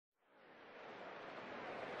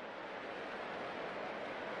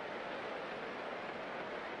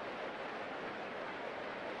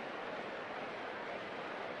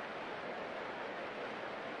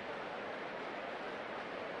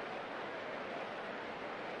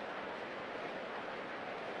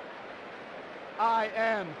I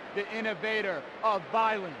am the innovator of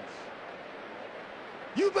violence.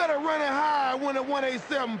 You better run it high when the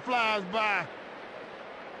 187 flies by.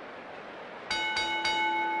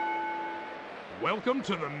 Welcome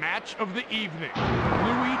to the match of the evening.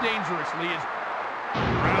 Louis Dangerously is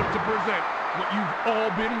proud to present what you've all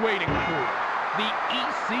been waiting for. The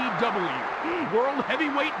ECW World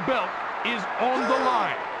Heavyweight Belt is on the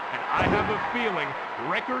line, and I have a feeling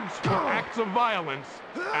records for acts of violence,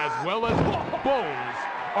 as well as bones,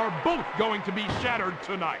 are both going to be shattered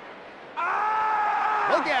tonight.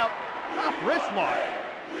 Look out! Top wrist lock.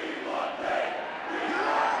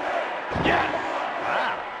 Yes!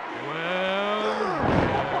 Wow. Well...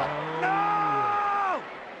 No!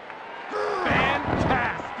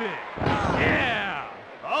 Fantastic! Yeah!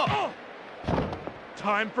 Oh!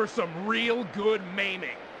 Time for some real good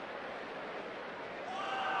maiming.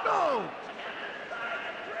 No!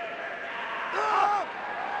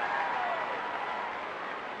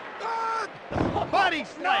 Body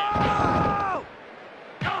slam! No!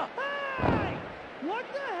 Hey! What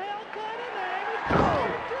the hell kind of name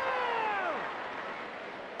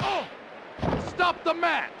is this? Stop the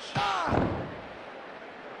match!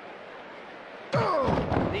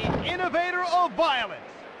 The innovator of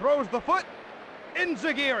violence throws the foot.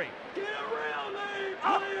 Enziguri. Get a real name,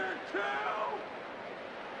 player two!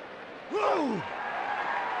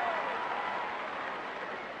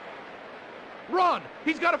 Run!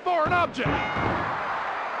 He's got a foreign object!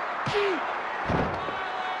 Keep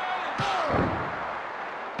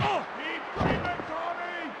breathing,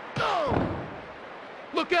 Tommy!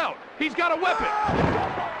 Look out! He's got a weapon!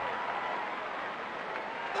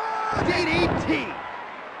 DDT.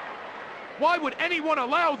 Why would anyone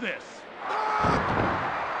allow this?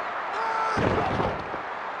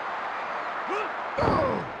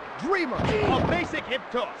 Dreamer. A basic hip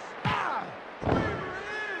toss.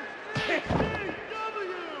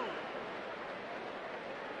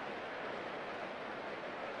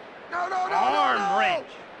 Arm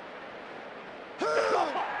wrench.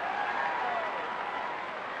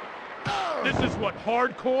 This is what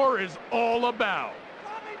hardcore is all about.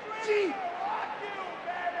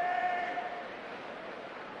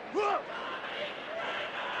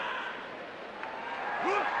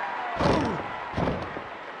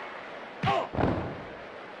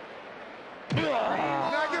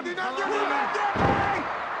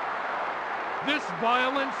 This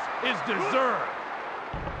violence is deserved.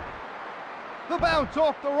 The bounce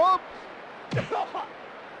off the ropes.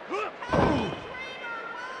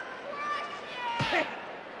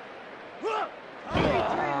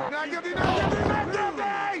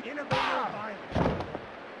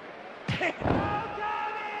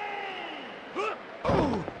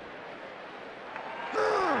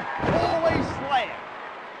 Always slam.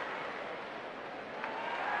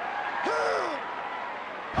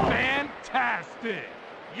 Fantastic!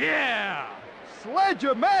 Yeah!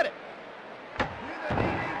 Sledge-o-matic.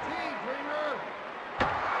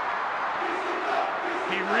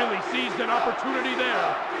 He really seized an opportunity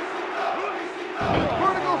there.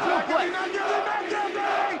 Vertical suplex.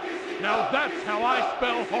 Now that's how I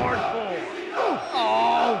spell hardcore.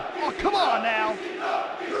 Oh, come on now.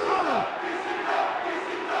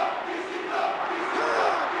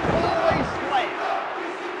 Always slam.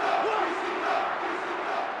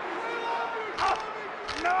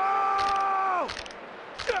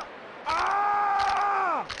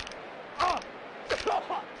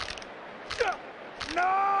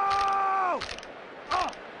 No!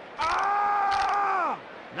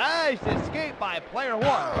 Nice escape by player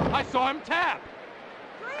one. I saw him tap.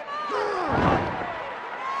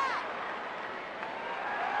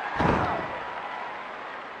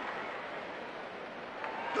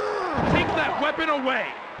 Take that weapon away.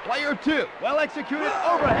 Player two. Well executed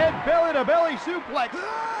overhead belly-to-belly suplex.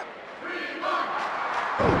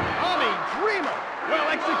 Tommy Dreamer. Well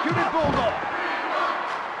executed bulldog.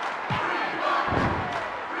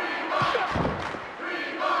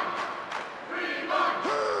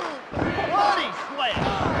 Body slam.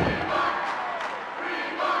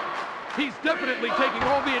 He's definitely taking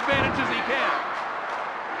all the advantages he can.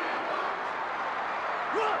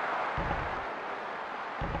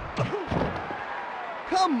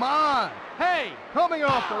 Come on. Hey, Coming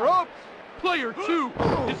off the ropes. player two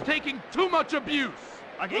is taking too much abuse.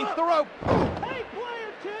 Against the rope. Hey,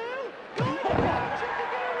 player two! Go to the action to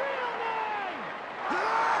get a real name!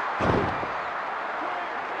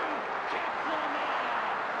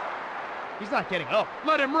 He's not getting up.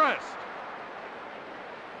 Let him rest.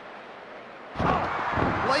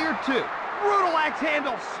 Player two. Brutal axe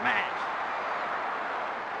handle smash.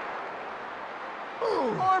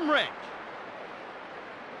 Arm wrench.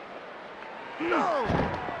 No!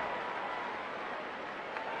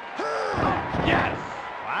 Yes!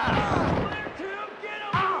 Wow. Player 2, get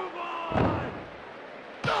a move on!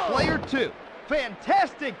 Player 2.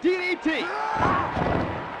 Fantastic DDT.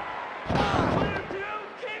 Player 2,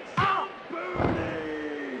 kick some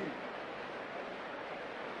booty!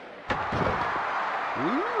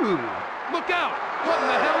 Ooh. Look out! What in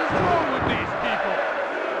the hell is wrong with these people?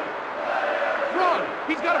 Run!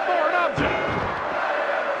 He's got a foreign object!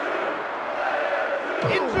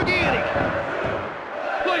 Inzagiri.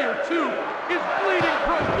 Player 2 is bleeding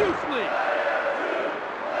profusely!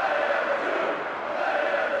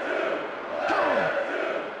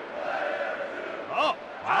 Oh,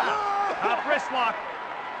 wow. Top wrist lock.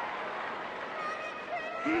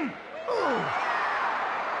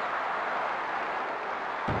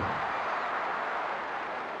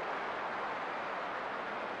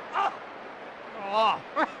 Oh.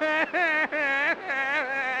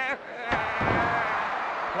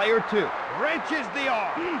 Player 2 wrenches the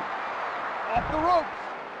arm. Off the ropes.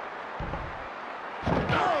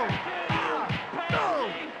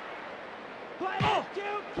 Player 2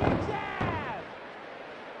 kicks ass!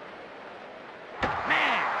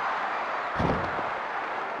 Man!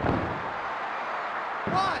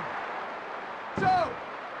 1,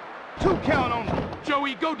 2. 2 count only.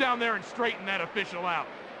 Joey, go down there and straighten that official out.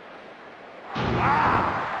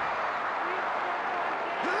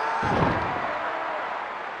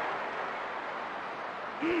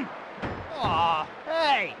 Aw,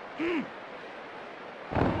 hey.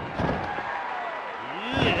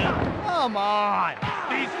 Yeah, come on.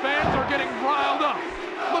 These fans are getting riled up.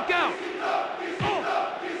 Look out!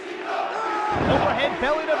 Overhead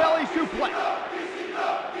belly-to-belly suplex.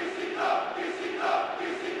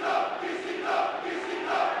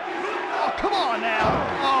 Oh, come on now.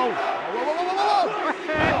 Oh. Whoa, whoa, whoa, whoa, whoa, whoa.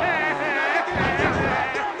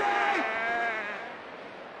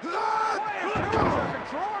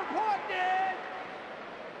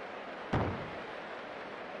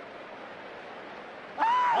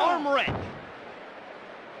 Arm wrench.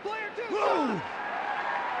 Player 2,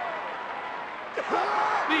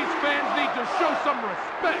 These fans need to show some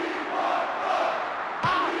respect.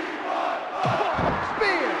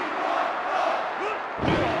 Spear.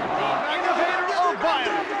 The innovator of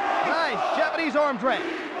violence. Nice Japanese arm drag.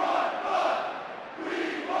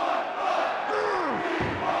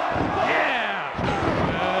 Yeah!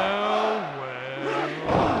 Well.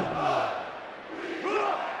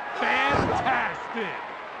 Fantastic!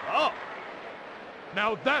 Oh.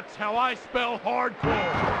 Now that's how I spell hardcore.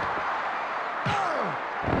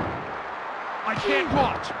 I can't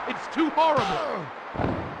watch. It's too horrible.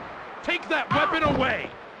 Take that weapon away.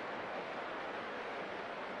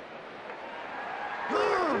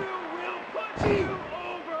 will put you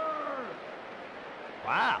over!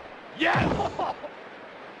 Wow. Yes!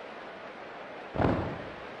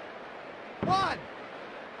 1,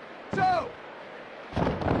 2.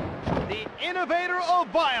 The innovator of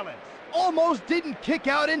violence almost didn't kick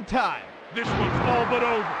out in time. This one's all but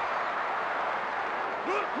over.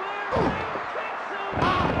 Player 2 kicks some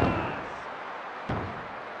ass!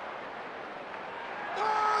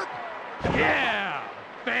 Yeah!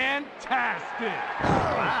 Fantastic!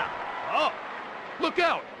 Wow. Oh. Look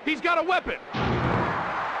out! He's got a weapon! Player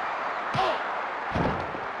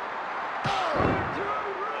 2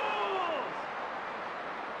 rules!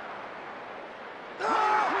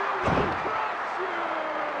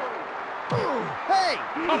 Hey.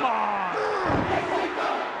 Come on!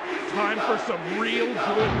 Time for some real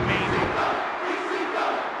good maiming.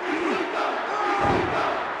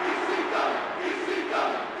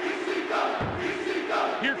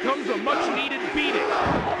 Here comes a much-needed beating.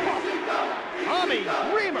 Tommy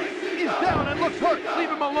Dreamer is down and looks hurt. Leave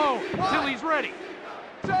him alone till he's ready.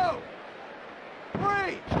 2,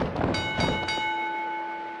 3.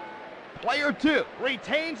 Player 2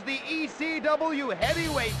 retains the ECW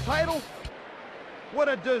heavyweight title. What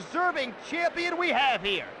a deserving champion we have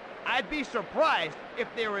here. I'd be surprised if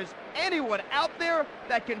there is anyone out there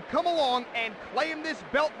that can come along and claim this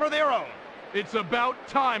belt for their own. It's about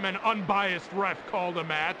time an unbiased ref called a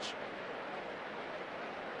match.